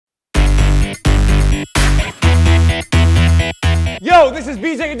Yo, this is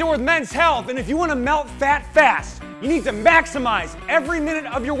BJ Adore with Men's Health, and if you want to melt fat fast, you need to maximize every minute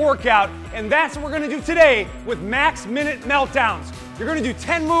of your workout, and that's what we're going to do today with Max Minute Meltdowns. You're going to do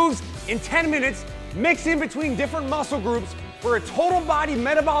 10 moves in 10 minutes, mixing between different muscle groups for a total body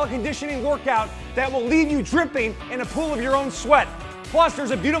metabolic conditioning workout that will leave you dripping in a pool of your own sweat. Plus,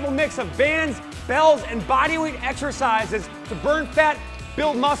 there's a beautiful mix of bands, bells, and bodyweight exercises to burn fat,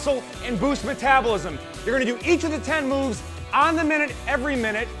 build muscle, and boost metabolism. You're going to do each of the 10 moves on the minute, every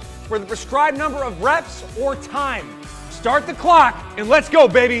minute, for the prescribed number of reps or time. Start the clock, and let's go,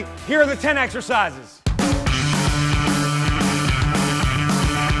 baby. Here are the 10 exercises.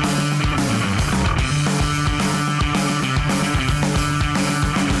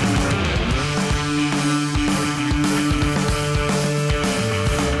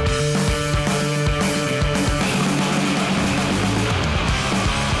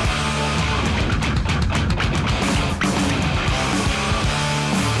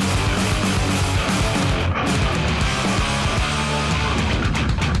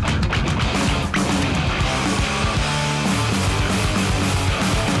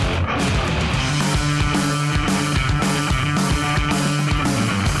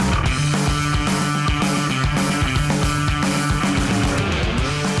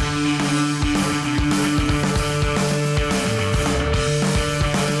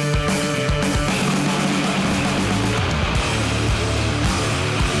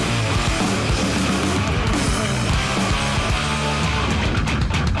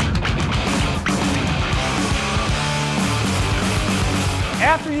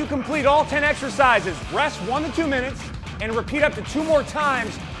 After you complete all 10 exercises, rest 1 to 2 minutes and repeat up to 2 more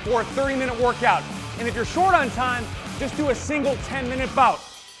times for a 30-minute workout. And if you're short on time, just do a single 10-minute bout.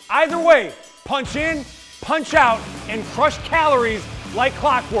 Either way, punch in, punch out, and crush calories like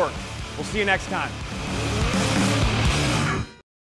clockwork. We'll see you next time.